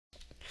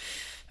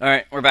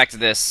Alright, we're back to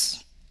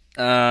this.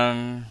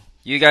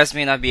 You guys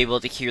may not be able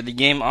to hear the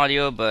game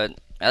audio, but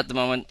at the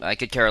moment, I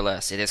could care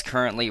less. It is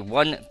currently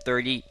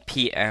 1:30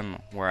 p.m.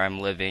 where I'm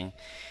living,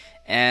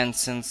 and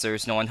since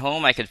there's no one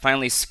home, I could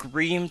finally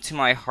scream to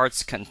my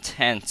heart's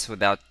content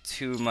without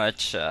too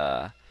much,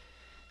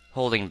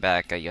 holding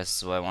back, I guess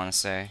is what I want to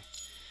say.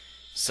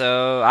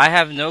 So, I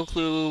have no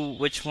clue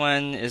which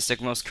one is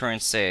the most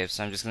current save,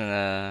 so I'm just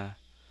gonna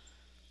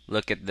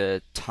look at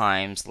the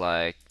times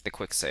like the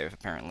quick save,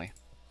 apparently.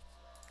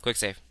 Quick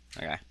save.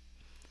 Okay.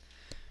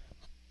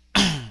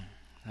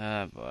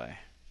 Oh boy.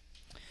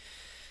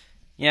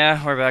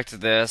 Yeah, we're back to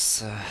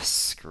this.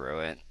 Screw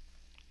it.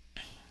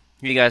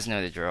 You guys know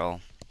the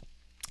drill.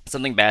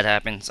 Something bad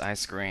happens, I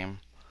scream.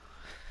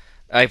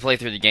 I play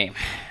through the game.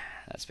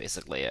 That's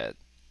basically it.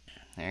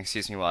 And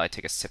excuse me while I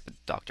take a sip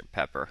of Dr.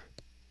 Pepper.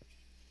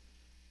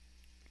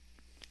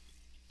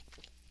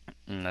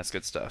 That's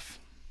good stuff.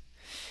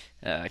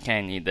 I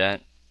kinda need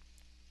that.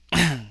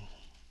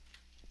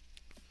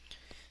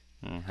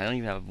 I don't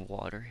even have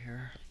water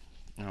here.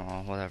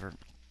 Oh, whatever.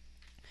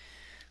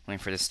 Waiting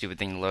for this stupid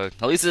thing to load.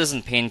 At least it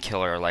isn't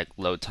painkiller like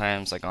load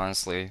times. Like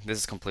honestly, this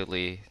is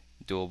completely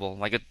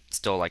doable. I could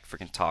still like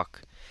freaking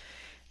talk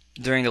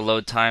during the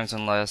load times,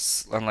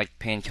 unless unlike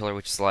painkiller,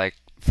 which is like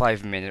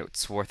 5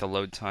 minutes worth of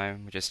load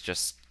time, which is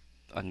just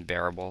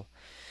unbearable.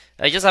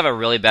 I just have a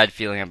really bad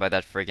feeling about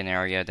that friggin'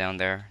 area down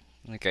there.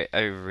 Like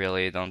I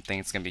really don't think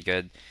it's gonna be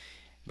good.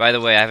 By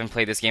the way, I haven't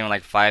played this game in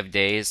like 5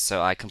 days,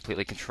 so I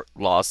completely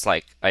lost.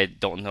 Like I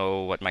don't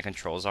know what my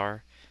controls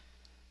are.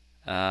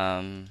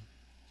 Um,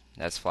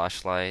 that's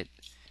flashlight.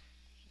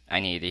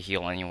 I need to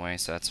heal anyway,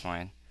 so that's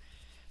fine.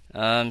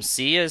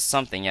 C is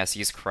something. Yes,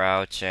 use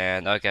crouch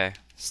and okay,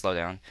 slow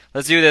down.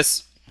 Let's do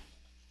this.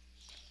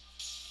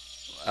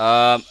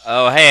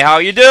 Oh hey, how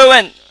you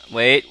doing?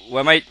 Wait,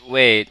 what am I?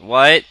 Wait,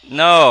 what?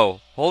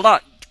 No, hold on.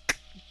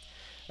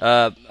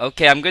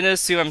 Okay, I'm gonna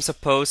assume I'm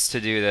supposed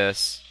to do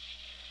this.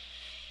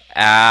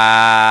 Ah,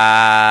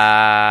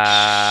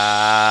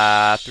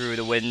 through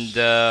the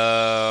window.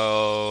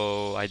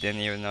 I didn't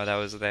even know that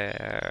was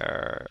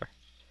there.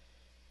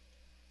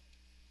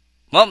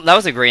 Well, that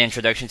was a great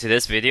introduction to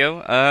this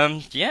video.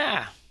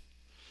 Yeah.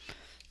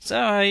 So,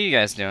 how you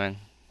guys doing?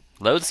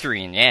 Load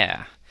screen,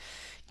 yeah.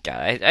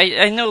 God,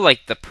 I know,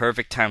 like, the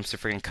perfect times to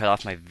freaking cut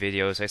off my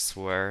videos, I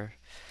swear.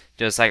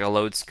 Just, like, a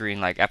load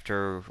screen, like,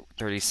 after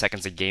 30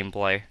 seconds of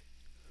gameplay.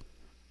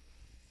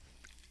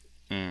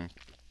 Hmm.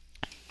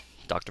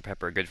 Dr.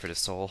 Pepper, good for the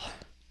soul.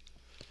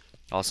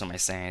 Also my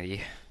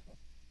sanity.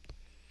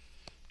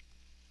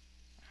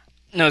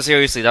 No,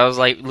 seriously, that was,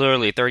 like,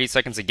 literally 30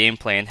 seconds of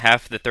gameplay, and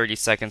half the 30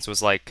 seconds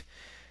was, like,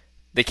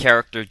 the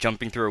character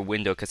jumping through a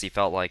window because he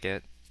felt like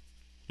it.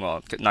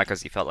 Well, not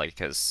because he felt like it,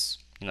 because,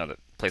 you know, the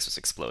place was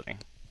exploding.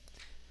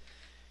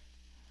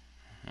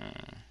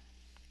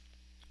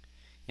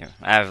 Yeah,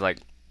 I have like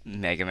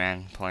Mega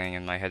Man playing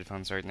in my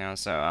headphones right now,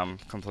 so I'm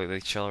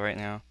completely chill right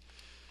now.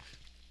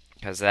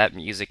 Because that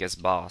music is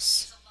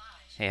boss.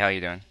 Hey, how you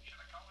doing?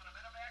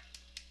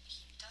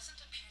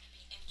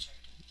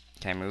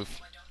 Can I move?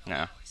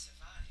 No.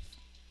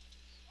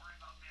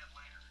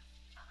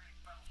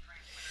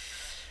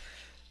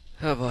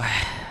 Oh boy.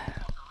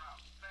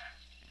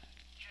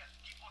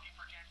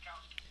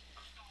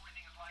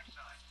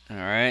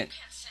 Alright.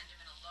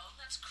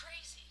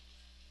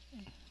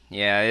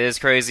 Yeah, it is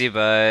crazy,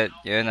 but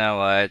you know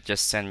what?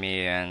 Just send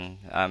me and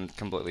I'm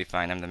completely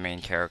fine. I'm the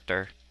main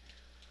character.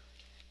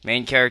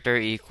 Main character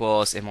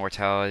equals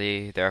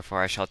immortality,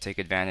 therefore I shall take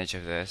advantage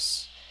of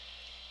this.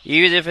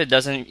 Even if it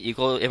doesn't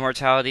equal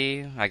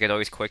immortality, I could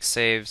always quick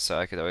save, so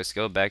I could always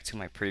go back to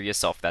my previous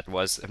self that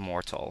was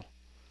immortal.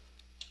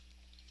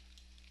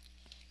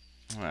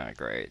 Ah,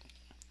 great.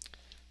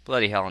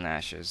 Bloody hell and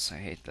ashes. I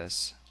hate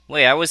this.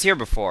 Wait, I was here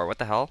before. What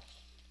the hell?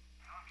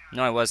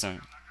 No, I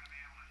wasn't.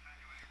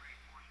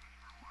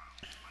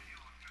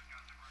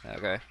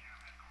 Okay.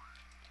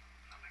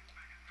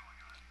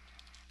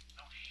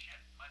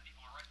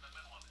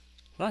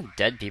 A lot of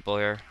dead people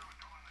here.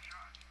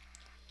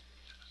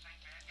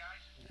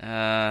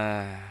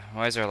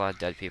 Why is there a lot of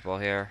dead people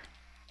here?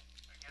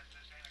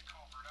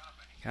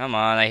 Come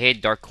on, I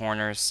hate dark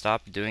corners.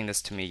 Stop doing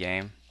this to me,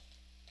 game.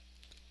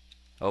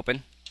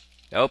 Open?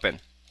 Open.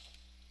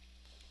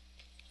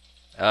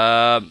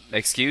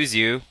 Excuse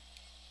you.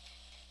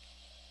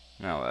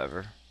 No,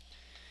 whatever.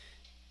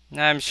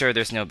 I'm sure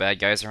there's no bad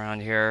guys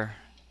around here.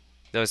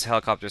 Those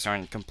helicopters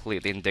aren't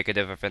completely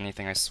indicative of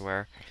anything, I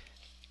swear.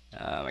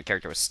 My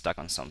character was stuck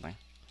on something.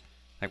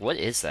 Like, what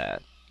is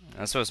that?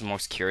 That's what I was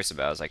most curious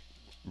about. It's like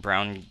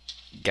brown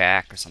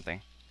gack or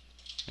something.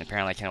 And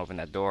apparently I can't open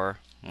that door.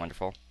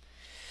 Wonderful.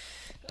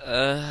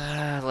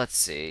 Let's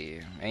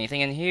see.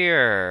 Anything in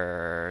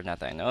here? Not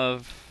that I know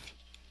of.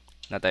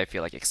 Not that I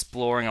feel like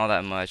exploring all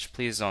that much.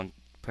 Please don't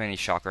put any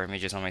shocker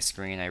images on my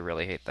screen. I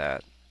really hate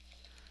that.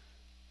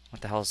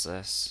 What the hell is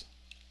this?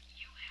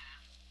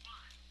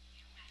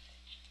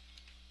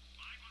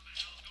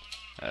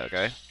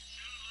 Okay.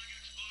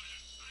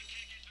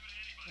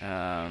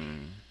 Oh,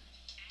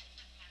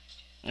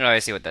 I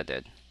see what that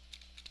did.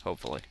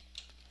 Hopefully.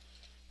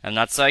 I'm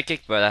not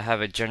psychic, but I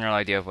have a general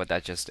idea of what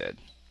that just did.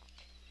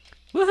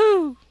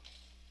 Woohoo!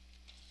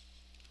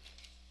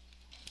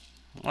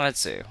 Let's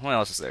see. What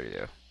else is there to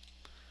do?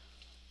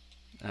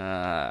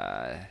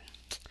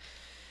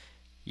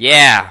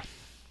 Yeah.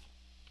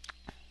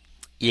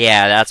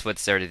 Yeah, that's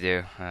what's there to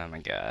do. Oh my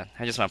god.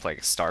 I just want to play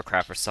like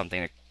StarCraft or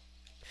something to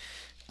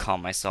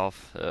calm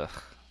myself. Ugh.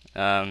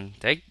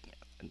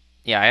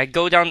 Yeah, I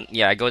go down.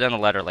 Yeah, I go down the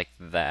ladder like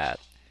that.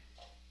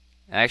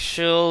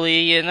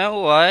 Actually, you know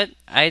what?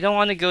 I don't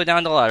want to go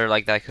down the ladder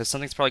like that because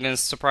something's probably gonna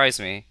surprise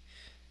me.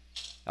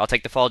 I'll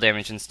take the fall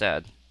damage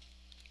instead.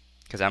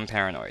 Because I'm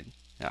paranoid.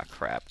 Ah,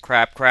 crap,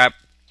 crap, crap.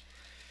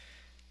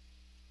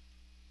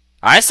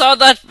 I saw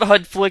that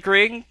HUD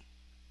flickering.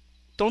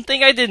 Don't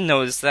think I didn't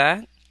notice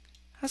that.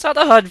 I saw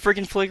the HUD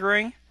freaking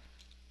flickering.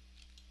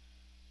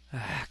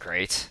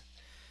 Great.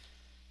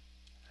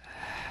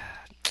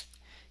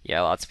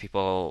 Yeah, lots of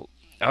people.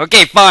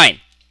 Okay, fine.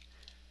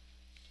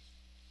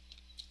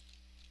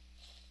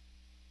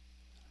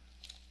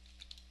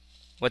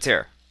 What's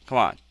here? Come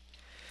on.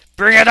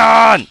 Bring it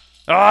on!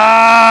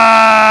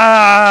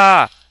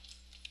 Ah!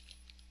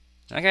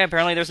 Okay,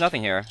 apparently there's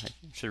nothing here. I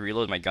should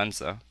reload my guns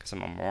though, because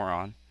I'm a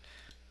moron.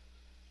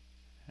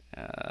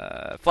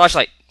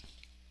 Flashlight.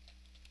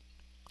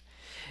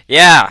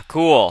 Yeah,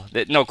 cool.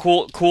 No,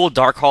 cool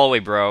dark hallway,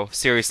 bro.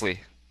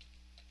 Seriously.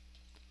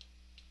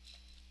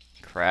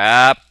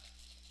 Crap.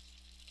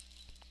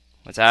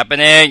 What's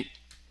happening?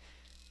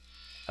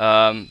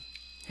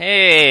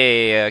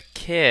 Hey, a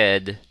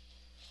kid.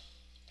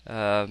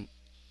 Crap.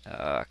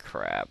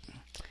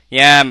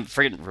 Yeah, I'm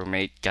freaking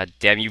roommate. God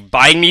damn you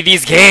buying me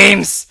these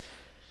games!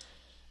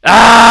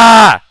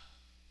 Ah!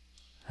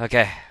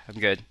 Okay, I'm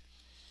good.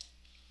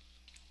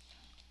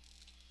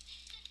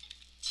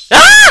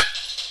 Ah!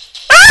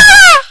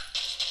 Ah!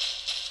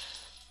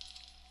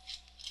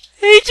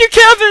 Hate you,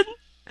 Kevin!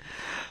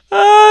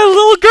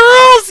 Little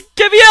girls!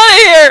 Get me out of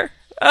here!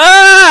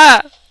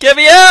 Ah! Get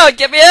me out!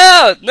 Get me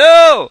out!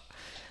 No!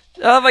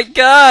 Oh my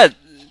god!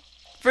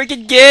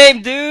 Freaking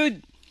game,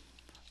 dude!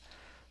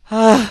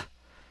 Ah.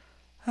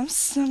 I'm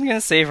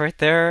gonna save right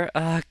there.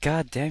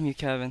 God damn you,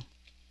 Kevin.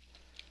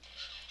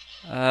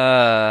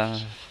 Oh,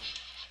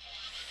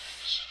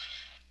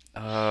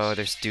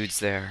 there's dudes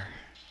there.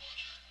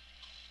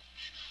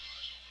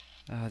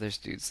 Oh, there's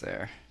dudes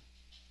there.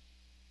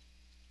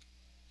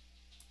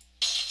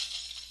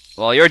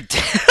 Well, you're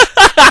dead.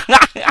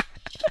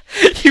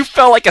 You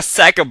felt like a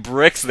sack of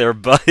bricks there,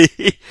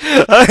 buddy.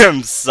 I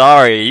am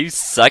sorry. You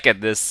suck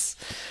at this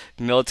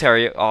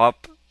military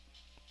op.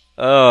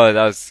 Oh,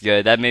 that was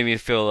good. That made me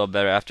feel a little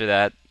better after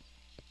that.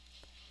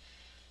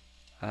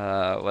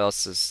 What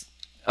else is...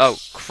 Oh,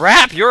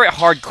 crap! You're at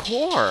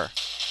hardcore!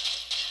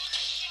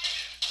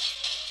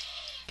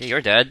 Okay,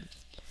 you're dead.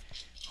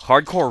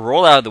 Hardcore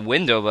roll out of the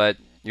window, but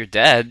you're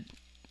dead.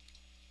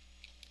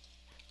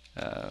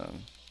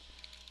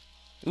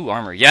 Ooh,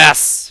 armor.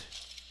 Yes!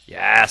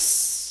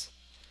 Yes!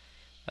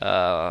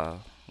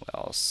 What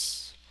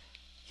else?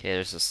 Okay,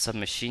 there's a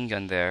submachine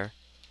gun there.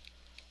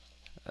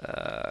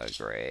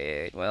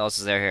 Great. What else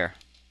is there here?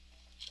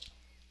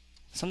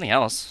 Something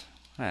else.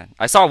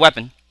 I saw a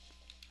weapon.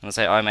 Unless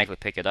I automatically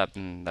pick it up,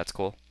 and that's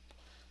cool.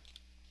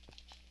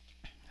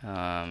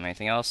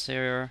 Anything else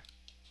here?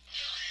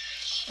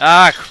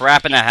 Ah,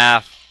 crap and a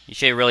half. You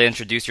should really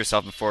introduce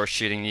yourself before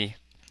shooting me.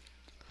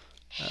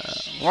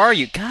 Where are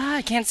you? God,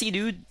 I can't see,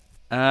 dude.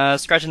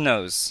 Scratch a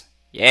nose.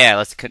 Yeah,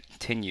 let's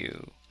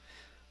continue.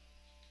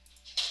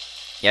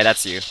 Yeah,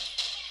 that's you.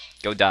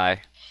 Go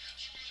die.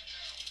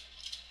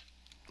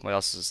 What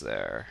else is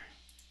there?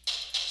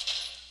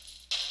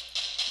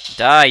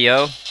 Die,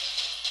 yo.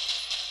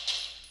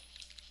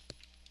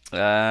 Should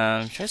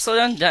I slow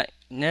down?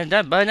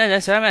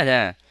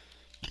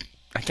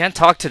 I can't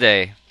talk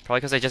today. Probably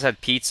because I just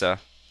had pizza.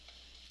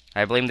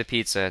 I blame the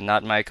pizza,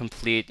 not my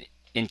complete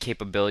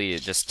incapability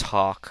to just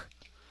talk.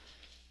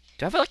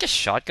 Do I have like a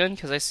shotgun?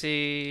 Because I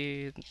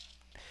see...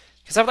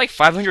 Because I have like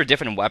 500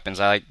 different weapons.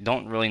 I like,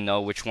 don't really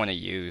know which one to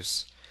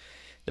use.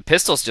 The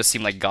pistols just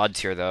seem like god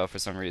tier though, for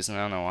some reason. I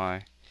don't know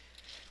why.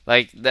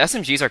 Like, the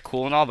SMGs are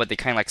cool and all, but they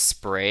kind of like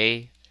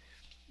spray.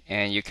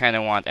 And you kind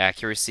of want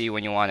accuracy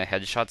when you want to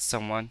headshot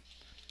someone.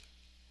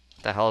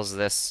 What the hell is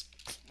this?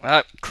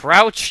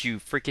 Crouch, you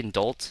freaking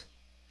dolt.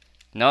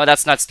 No,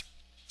 that's not...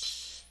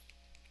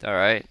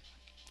 Alright.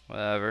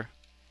 Whatever.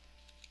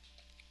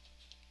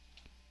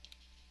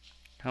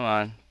 Come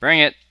on. Bring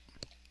it.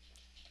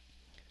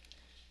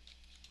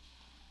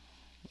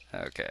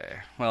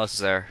 Okay. What else is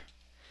there?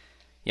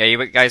 Yeah,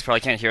 you guys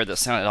probably can't hear the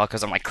sound at all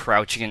because I'm like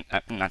crouching in...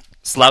 I'm not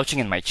slouching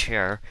in my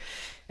chair.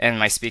 And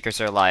my speakers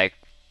are like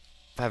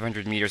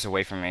 500 meters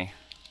away from me.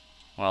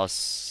 What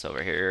else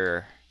over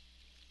here?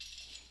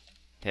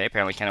 Okay,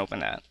 apparently can't open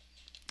that.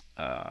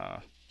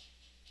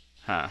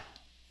 Huh.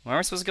 Where am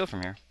I supposed to go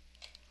from here?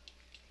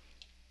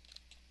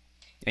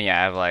 And yeah,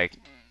 I have like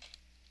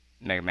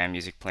Mega Man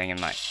music playing in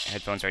my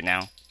headphones right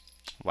now.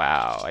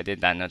 Wow, I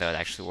did not know that would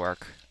actually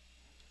work.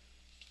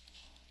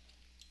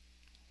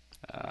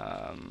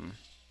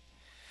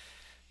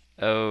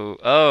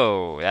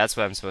 Oh, that's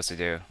what I'm supposed to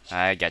do.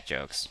 I get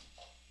jokes.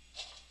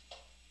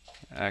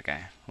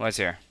 Okay, what's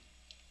here?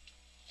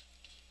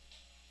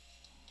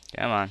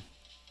 Come on.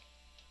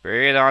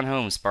 Bring it on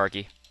home,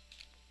 Sparky.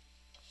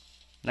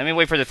 Let me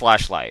wait for the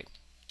flashlight.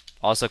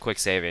 Also quick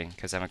saving,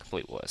 because I'm a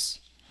complete wuss.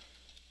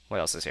 What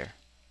else is here?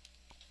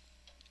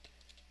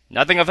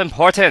 Nothing of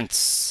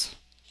importance!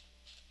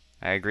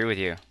 I agree with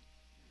you.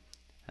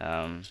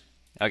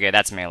 Okay,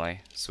 that's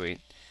melee. Sweet.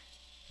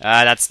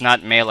 That's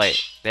not melee.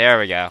 There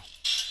we go.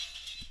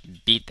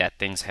 Beat that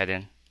thing's head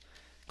in.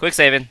 Quick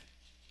saving.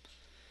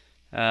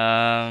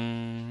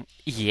 Yeah,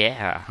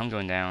 I'm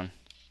going down.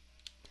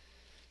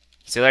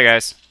 See you later,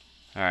 guys.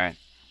 Alright.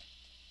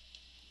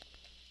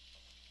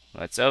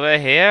 What's over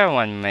here,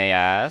 one may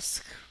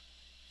ask?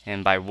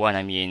 And by one,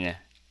 I mean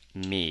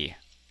me.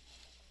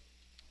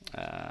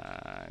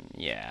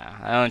 Yeah,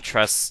 I don't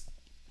trust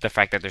the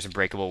fact that there's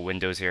breakable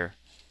windows here.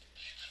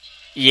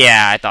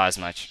 Yeah, I thought as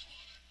much.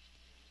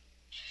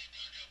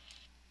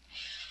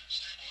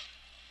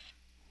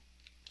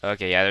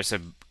 Okay, yeah, there's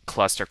a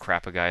cluster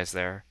crap of guys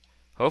there.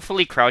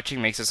 Hopefully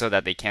crouching makes it so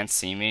that they can't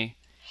see me.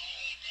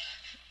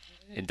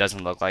 It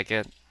doesn't look like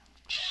it.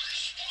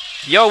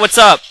 Yo, what's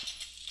up?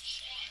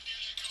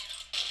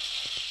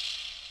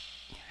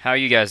 How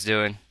you guys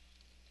doing?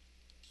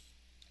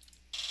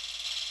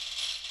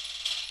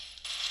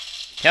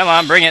 Come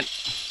on, bring it.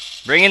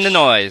 Bring in the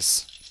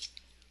noise.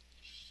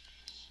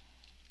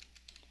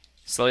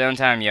 Slow down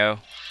time, yo.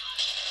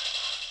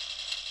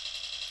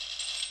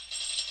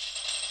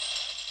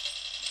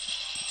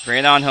 Bring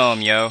it on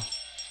home, yo.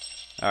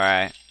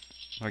 Alright.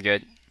 We're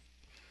good.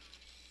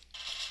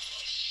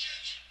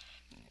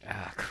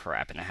 Ah,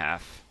 crap and a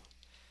half.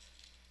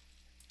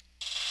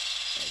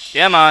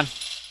 Come on.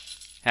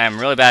 I'm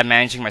really bad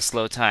managing my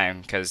slow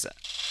time because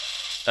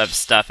of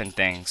stuff and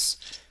things.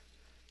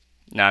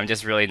 No, I'm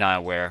just really not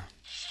aware.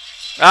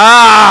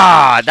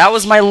 Ah! That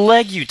was my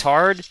leg, you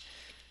tard!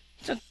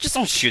 Just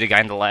don't shoot a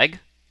guy in the leg.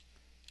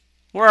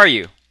 Where are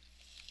you?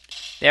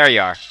 There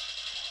you are.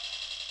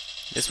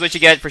 This is what you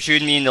get for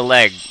shooting me in the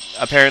leg.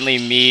 Apparently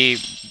me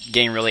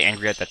getting really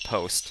angry at that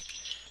post.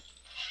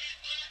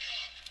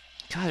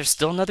 God, there's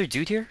still another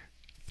dude here?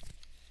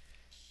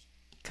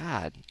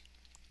 God.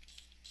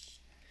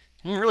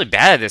 I'm really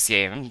bad at this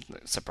game. I'm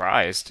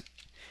surprised.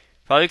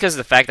 Probably because of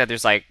the fact that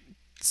there's like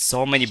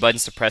so many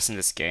buttons to press in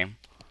this game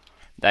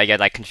that I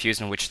get like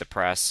confused on which to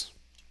press.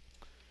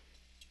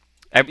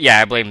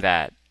 Yeah, I blame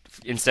that.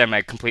 Instead of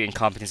my complete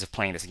incompetence of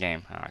playing this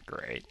game. Ah,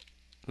 great.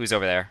 Who's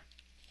over there?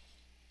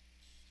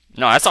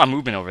 No, I saw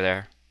movement over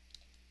there.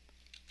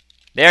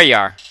 There you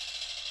are.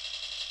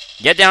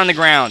 Get down on the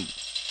ground.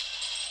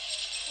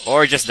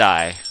 Or just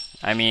die.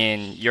 I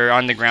mean, you're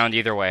on the ground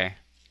either way.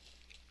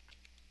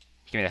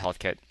 Give me the health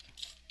kit.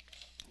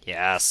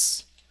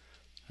 Yes.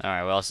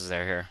 Alright, what else is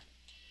there here?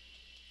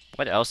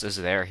 What else is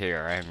there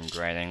here? I'm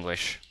great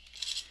English.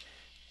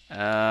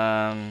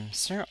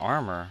 Is there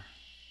armor?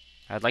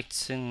 I'd like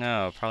to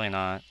know. Probably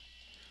not.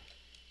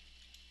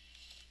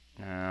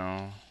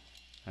 No.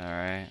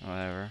 Alright,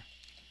 whatever.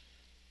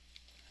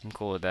 I'm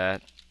cool with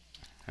that.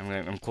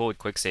 I'm cool with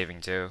quick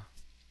saving too.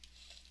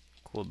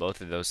 Cool with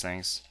both of those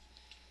things.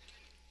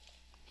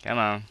 Come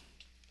on.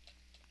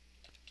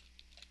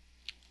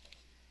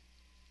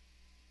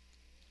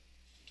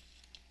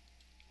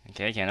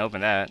 Okay, can't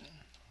open that.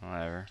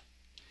 Whatever.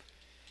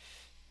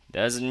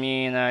 Doesn't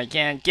mean I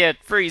can't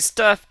get free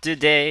stuff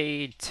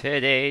today.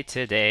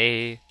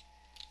 Today.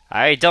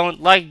 I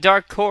don't like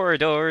dark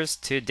corridors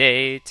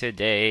today.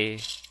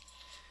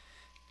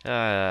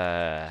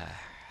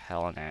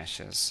 Hell and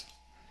ashes.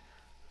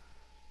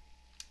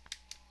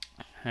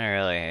 I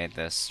really hate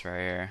this right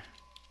here.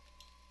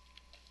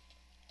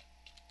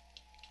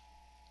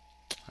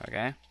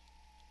 Okay.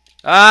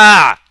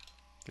 Ah!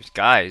 There's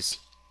guys.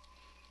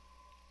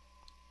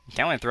 I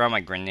can't want to throw out my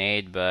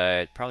grenade,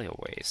 but probably a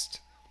waste.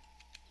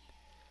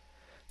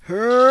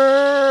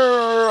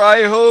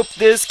 I hope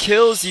this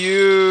kills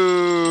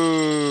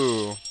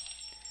you!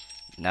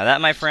 Now that,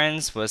 my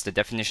friends, was the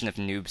definition of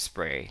noob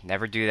spray.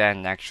 Never do that in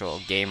an actual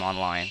game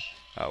online.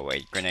 Oh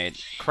wait, grenade.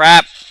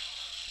 Crap!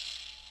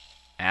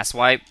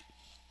 Asswipe.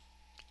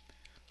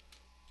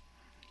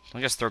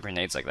 Don't just throw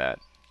grenades like that.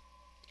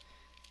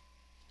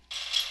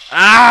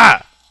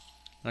 Ah!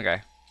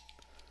 Okay.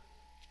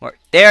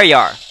 There you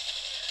are!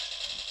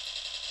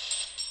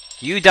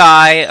 You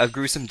die a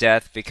gruesome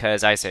death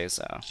because I say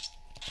so.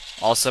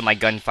 Also, my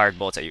gun fired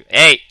bullets at you.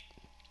 Hey!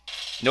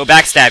 No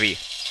backstabby.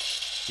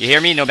 You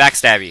hear me? No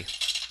backstabby.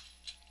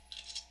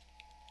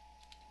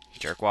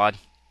 Jerkwad.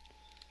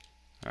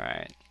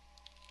 Alright.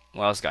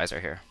 What else guys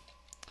are here?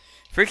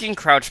 Freaking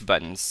crouch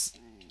buttons.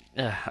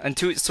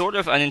 Sort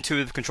of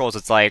unintuitive controls.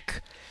 It's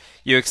like,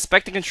 you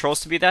expect the controls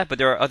to be that, but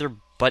there are other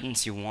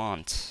buttons you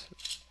want.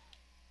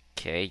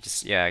 Okay,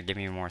 just, yeah, give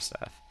me more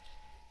stuff.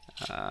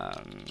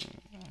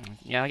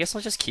 Yeah, I guess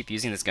I'll just keep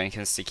using this gun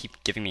because they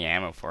keep giving me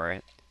ammo for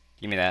it.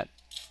 Give me that.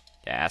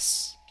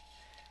 Yes.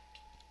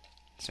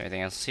 Is there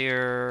anything else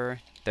here?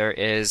 There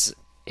is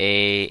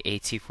a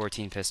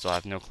AT-14 pistol. I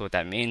have no clue what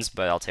that means,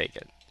 but I'll take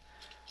it.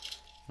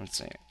 Let's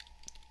see.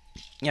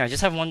 Yeah, I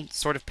just have one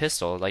sort of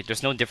pistol. Like,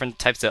 there's no different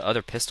types of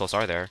other pistols,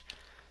 are there?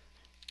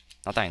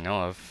 Not that I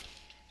know of.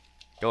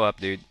 Go up,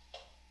 dude.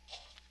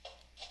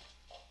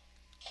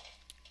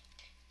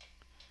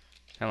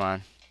 Come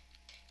on.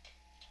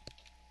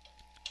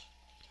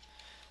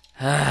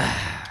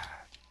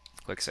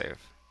 Quick save.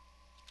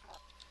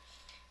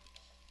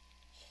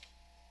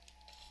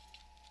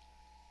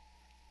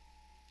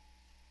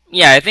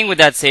 Yeah, I think with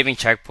that saving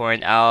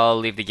checkpoint, I'll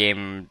leave the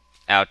game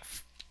out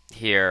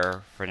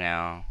here for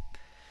now.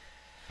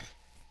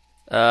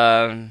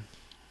 Um,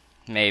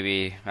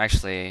 maybe.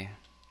 Actually,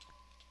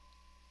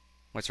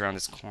 what's around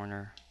this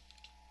corner?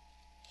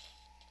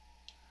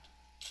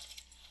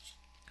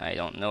 I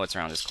don't know what's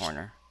around this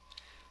corner.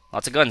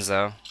 Lots of guns,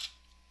 though.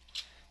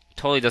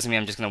 Totally doesn't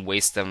mean I'm just gonna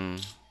waste them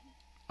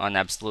on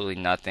absolutely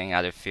nothing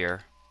out of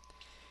fear.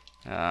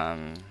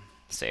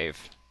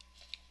 Save.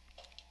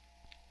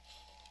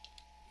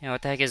 Yeah,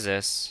 what the heck is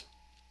this?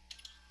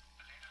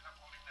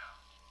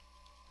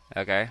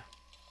 Okay.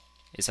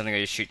 Is something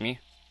going to shoot me?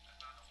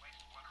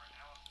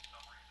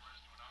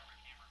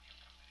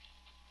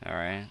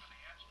 Alright.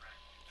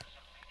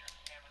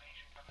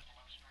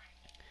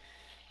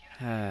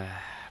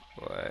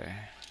 Boy.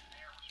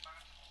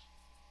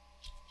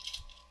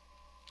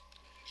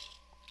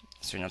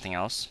 Is there nothing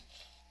else?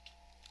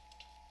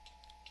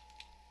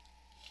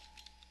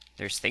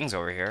 There's things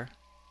over here.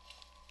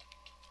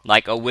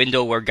 Like a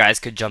window where guys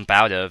could jump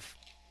out of.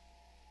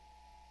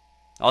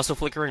 Also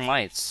flickering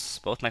lights.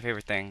 Both my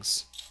favorite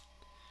things.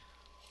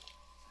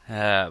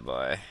 Ah,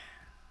 boy.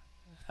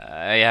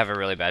 I have a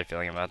really bad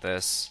feeling about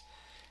this.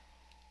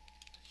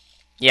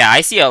 Yeah,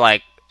 I see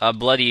a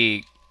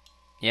bloody...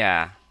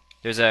 Yeah.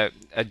 There's a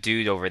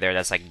dude over there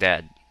that's like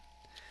dead.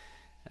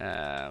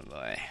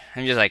 Boy.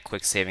 I'm just like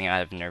quick saving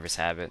out of nervous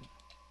habit.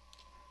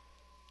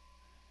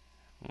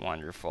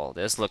 Wonderful.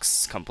 This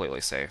looks completely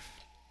safe.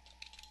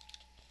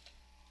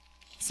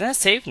 Is that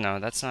safe? No,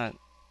 that's not.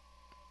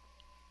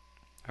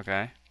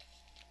 Okay.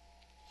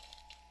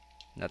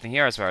 Nothing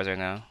here as far as I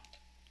know.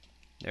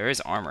 There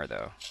is armor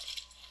though.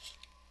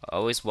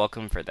 Always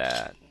welcome for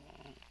that.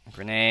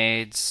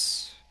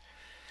 Grenades.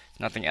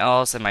 Nothing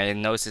else, and my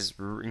nose is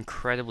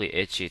incredibly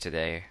itchy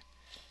today.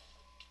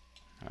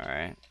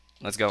 Alright.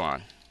 Let's go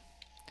on.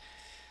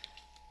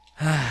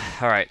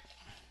 Alright.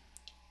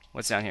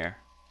 What's down here?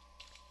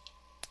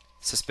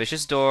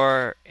 Suspicious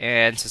door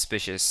and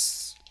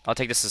suspicious. I'll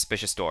take the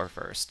suspicious door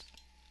first.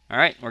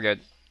 Alright, we're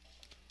good.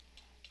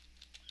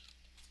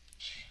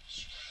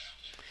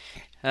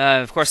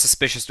 Of course,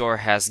 suspicious door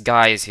has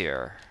guys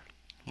here.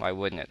 Why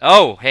wouldn't it?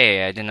 Oh,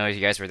 hey, I didn't know you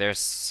guys were there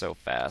so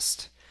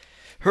fast.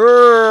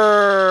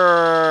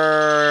 Hurr!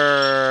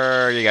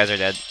 You guys are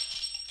dead.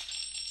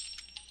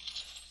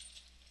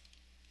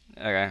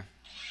 Okay.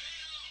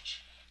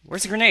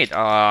 Where's the grenade?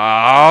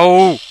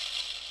 Oh!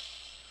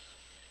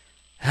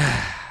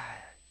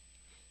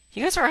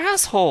 You guys are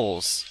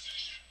assholes.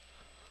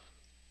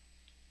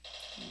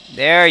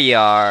 There you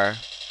are.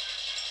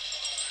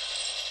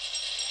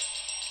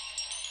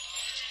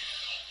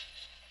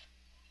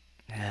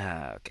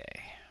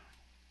 Okay.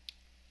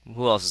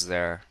 Who else is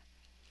there?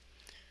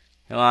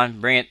 Come on,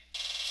 bring it.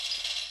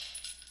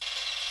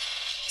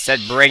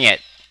 Said bring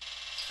it.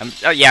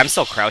 Oh yeah, I'm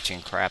still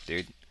crouching. Crap,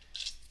 dude.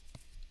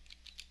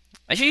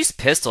 I should use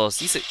pistols.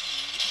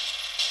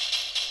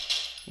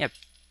 Yeah,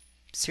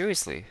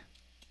 seriously.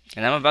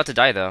 And I'm about to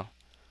die though.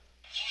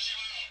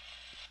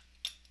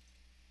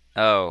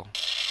 Oh.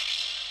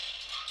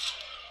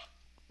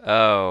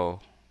 Oh.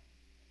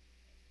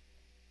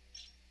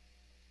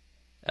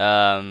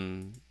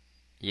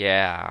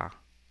 Yeah.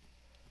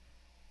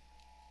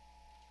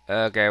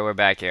 Okay, we're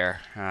back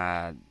here.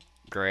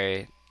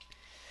 Great.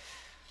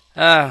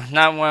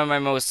 Not one of my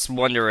most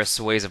wondrous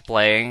ways of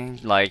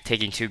playing, like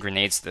taking 2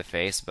 grenades to the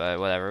face, but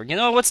whatever. You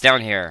know what's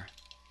down here?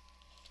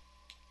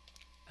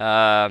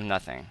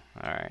 Nothing.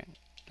 Alright.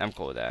 I'm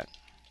cool with that.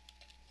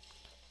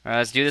 Alright,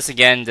 let's do this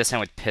again, this time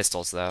with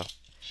pistols, though.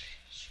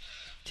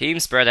 Team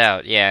spread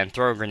out. Yeah, and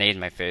throw a grenade in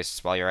my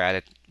face while you're at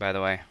it, by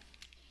the way.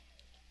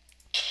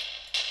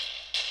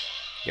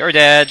 You're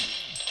dead.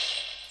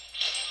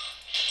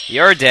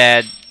 You're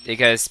dead,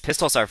 because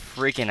pistols are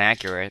freaking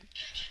accurate.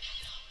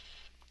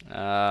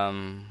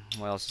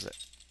 What else is it?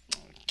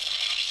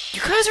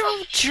 You guys are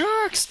all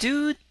jerks,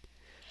 dude!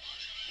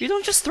 You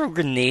don't just throw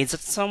grenades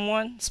at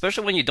someone,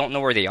 especially when you don't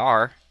know where they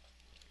are.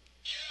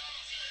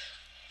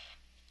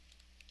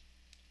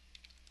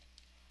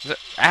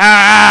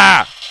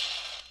 Ah!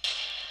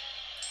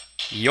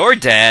 You're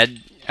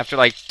dead after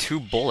like 2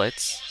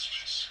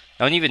 bullets.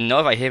 I don't even know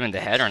if I hit him in the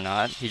head or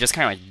not. He just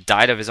kind of like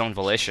died of his own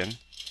volition.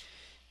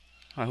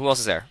 Oh, who else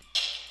is there?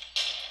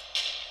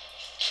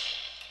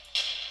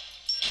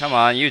 Come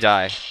on, you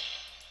die.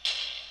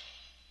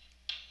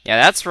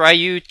 Yeah, that's right,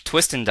 you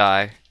twist and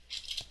die.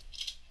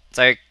 It's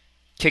like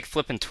kick,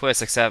 flip, and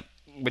twist, except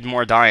with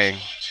more dying.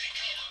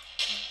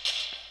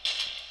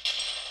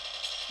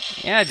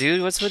 Yeah,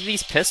 dude, what's with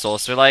these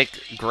pistols? They're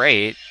like,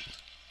 great.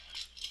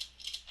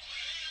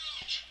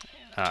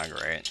 Ah,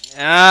 great.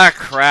 Ah,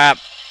 crap.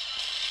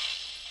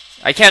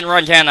 I can't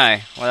run, can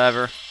I?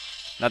 Whatever.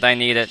 Not that I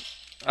need it.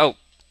 Oh,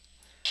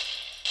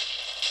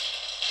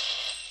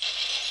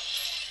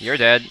 you're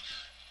dead.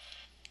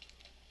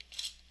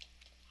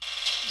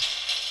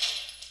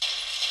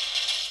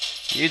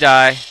 You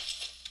die.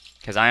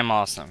 Because I am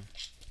awesome.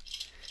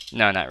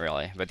 No, not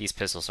really. But these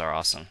pistols are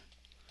awesome.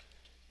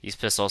 These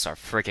pistols are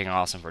freaking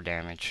awesome for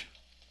damage.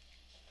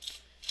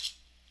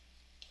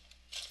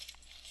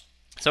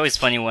 It's always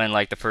funny when,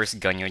 like, the first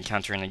gun you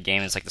encounter in a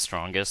game is, like, the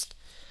strongest.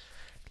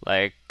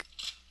 Like,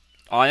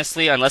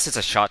 honestly, unless it's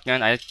a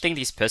shotgun, I think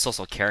these pistols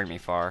will carry me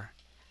far.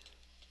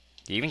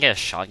 Do you even get a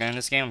shotgun in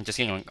this game? I'm just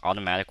getting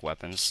automatic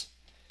weapons.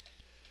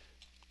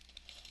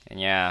 And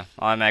yeah,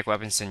 automatic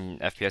weapons in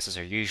FPSs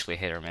are usually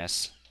hit or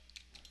miss.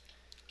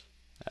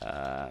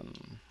 What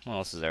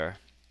else is there?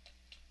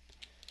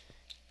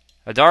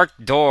 A dark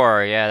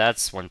door. Yeah,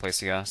 that's one place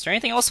to go. Is there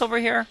anything else over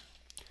here?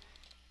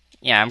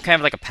 Yeah, I'm kind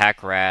of like a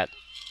pack rat.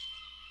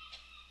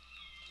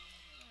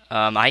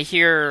 I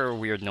hear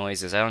weird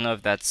noises. I don't know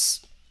if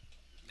that's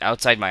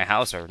outside my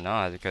house or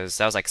not, because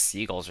that was like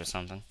seagulls or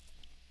something.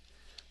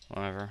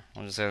 Whatever.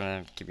 I'm just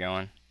gonna keep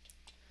going.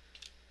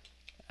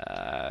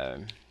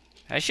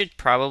 I should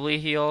probably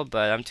heal,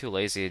 but I'm too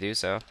lazy to do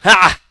so.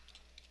 Ha!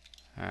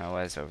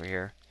 What is over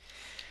here?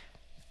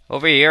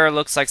 Over here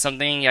looks like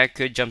something that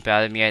could jump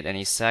out at me at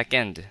any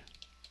second.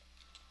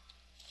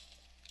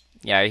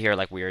 Yeah, I hear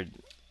like weird,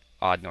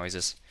 odd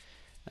noises.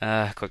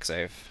 Quick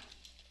save.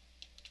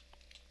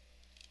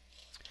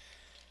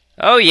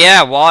 Oh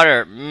yeah,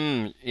 water.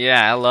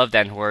 Yeah, I love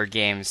that in horror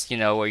games. You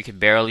know, where you can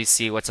barely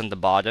see what's on the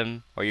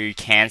bottom, or you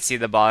can see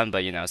the bottom,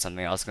 but you know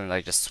something else can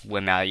like just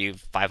swim at you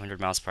 500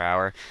 miles per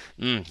hour.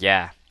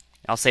 Yeah.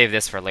 I'll save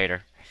this for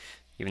later,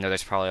 even though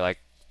there's probably like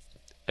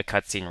a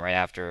cutscene right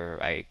after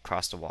I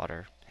cross the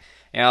water.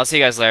 Yeah, I'll see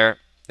you guys later.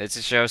 It's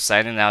a show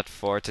signing out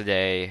for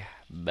today.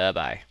 Bye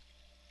bye.